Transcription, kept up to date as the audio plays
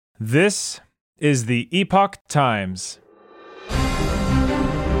This is the Epoch Times.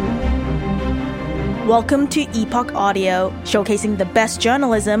 Welcome to Epoch Audio, showcasing the best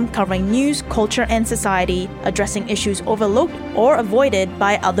journalism covering news, culture, and society, addressing issues overlooked or avoided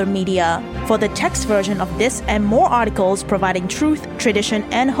by other media. For the text version of this and more articles providing truth, tradition,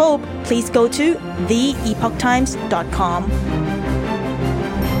 and hope, please go to theepochtimes.com.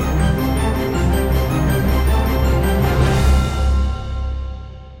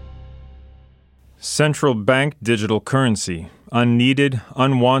 Central bank digital currency, unneeded,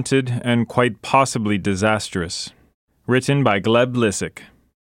 unwanted, and quite possibly disastrous. Written by Gleb Lisick.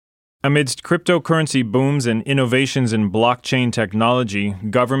 Amidst cryptocurrency booms and innovations in blockchain technology,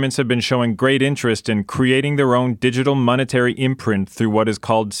 governments have been showing great interest in creating their own digital monetary imprint through what is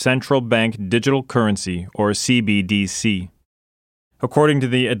called central bank digital currency, or CBDC. According to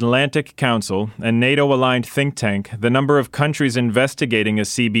the Atlantic Council, a NATO-aligned think tank, the number of countries investigating a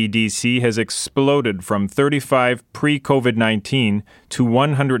CBDC has exploded from 35 pre-COVID-19 to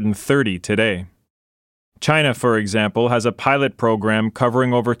 130 today. China, for example, has a pilot program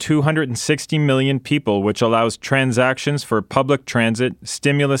covering over 260 million people which allows transactions for public transit,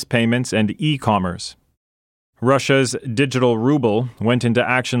 stimulus payments, and e-commerce. Russia's digital ruble went into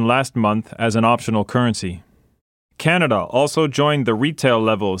action last month as an optional currency. Canada also joined the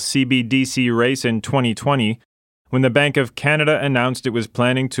retail-level CBDC race in 2020 when the Bank of Canada announced it was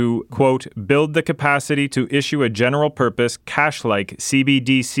planning to, quote, build the capacity to issue a general-purpose cash-like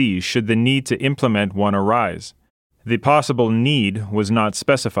CBDC should the need to implement one arise. The possible need was not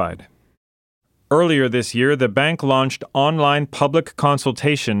specified. Earlier this year, the bank launched online public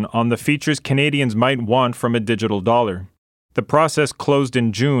consultation on the features Canadians might want from a digital dollar. The process closed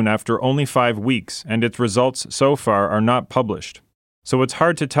in June after only 5 weeks, and its results so far are not published. So it's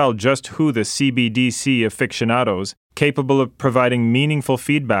hard to tell just who the CBDC aficionados, capable of providing meaningful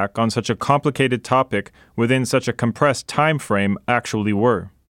feedback on such a complicated topic within such a compressed time frame, actually were.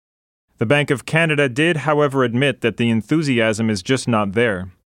 The Bank of Canada did, however, admit that the enthusiasm is just not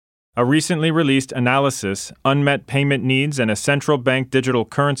there. A recently released analysis, Unmet Payment Needs and a Central Bank Digital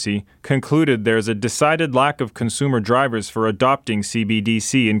Currency, concluded there is a decided lack of consumer drivers for adopting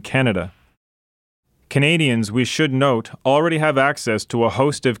CBDC in Canada. Canadians, we should note, already have access to a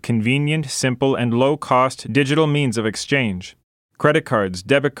host of convenient, simple, and low-cost digital means of exchange. Credit cards,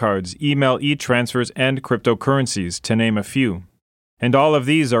 debit cards, email e-transfers, and cryptocurrencies, to name a few. And all of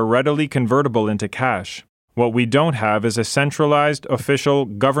these are readily convertible into cash. What we don't have is a centralized, official,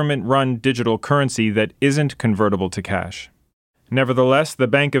 government-run digital currency that isn't convertible to cash. Nevertheless, the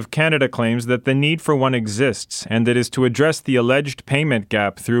Bank of Canada claims that the need for one exists, and that is to address the alleged payment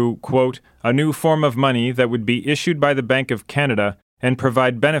gap through, quote, a new form of money that would be issued by the Bank of Canada and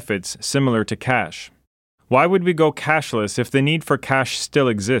provide benefits similar to cash. Why would we go cashless if the need for cash still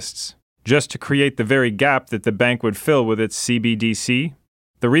exists? Just to create the very gap that the bank would fill with its CBDC?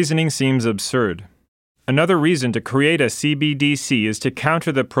 The reasoning seems absurd. Another reason to create a CBDC is to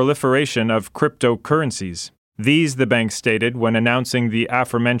counter the proliferation of cryptocurrencies. These, the bank stated when announcing the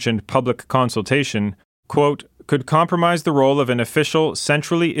aforementioned public consultation, quote, could compromise the role of an official,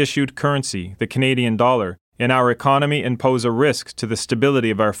 centrally issued currency, the Canadian dollar, in our economy and pose a risk to the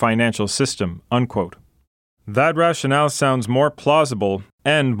stability of our financial system, unquote. That rationale sounds more plausible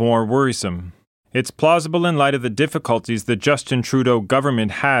and more worrisome. It's plausible in light of the difficulties the Justin Trudeau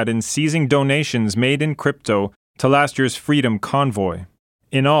government had in seizing donations made in crypto to last year's Freedom Convoy.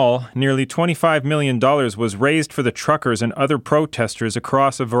 In all, nearly $25 million was raised for the truckers and other protesters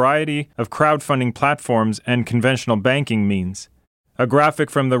across a variety of crowdfunding platforms and conventional banking means. A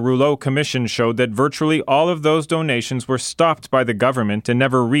graphic from the Rouleau Commission showed that virtually all of those donations were stopped by the government and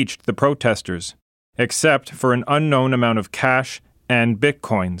never reached the protesters, except for an unknown amount of cash and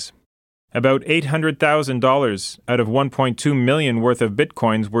bitcoins. About $800,000 out of $1.2 million worth of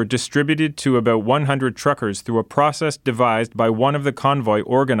bitcoins were distributed to about 100 truckers through a process devised by one of the convoy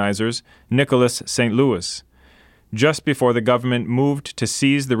organizers, Nicholas St. Louis, just before the government moved to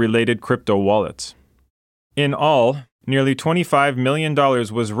seize the related crypto wallets. In all, nearly $25 million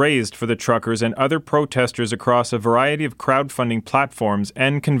was raised for the truckers and other protesters across a variety of crowdfunding platforms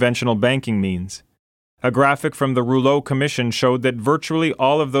and conventional banking means. A graphic from the Rouleau Commission showed that virtually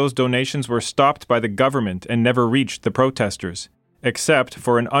all of those donations were stopped by the government and never reached the protesters, except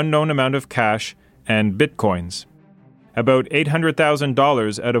for an unknown amount of cash and bitcoins. About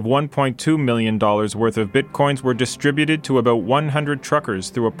 $800,000 out of $1.2 million worth of bitcoins were distributed to about 100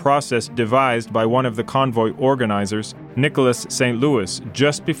 truckers through a process devised by one of the convoy organizers, Nicholas St. Louis,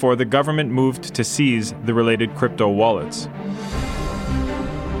 just before the government moved to seize the related crypto wallets.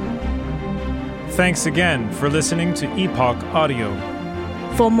 Thanks again for listening to Epoch Audio.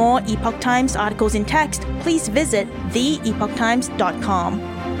 For more Epoch Times articles in text, please visit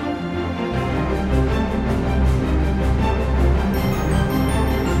theepochtimes.com.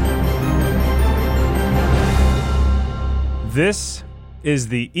 This is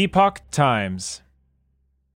the Epoch Times.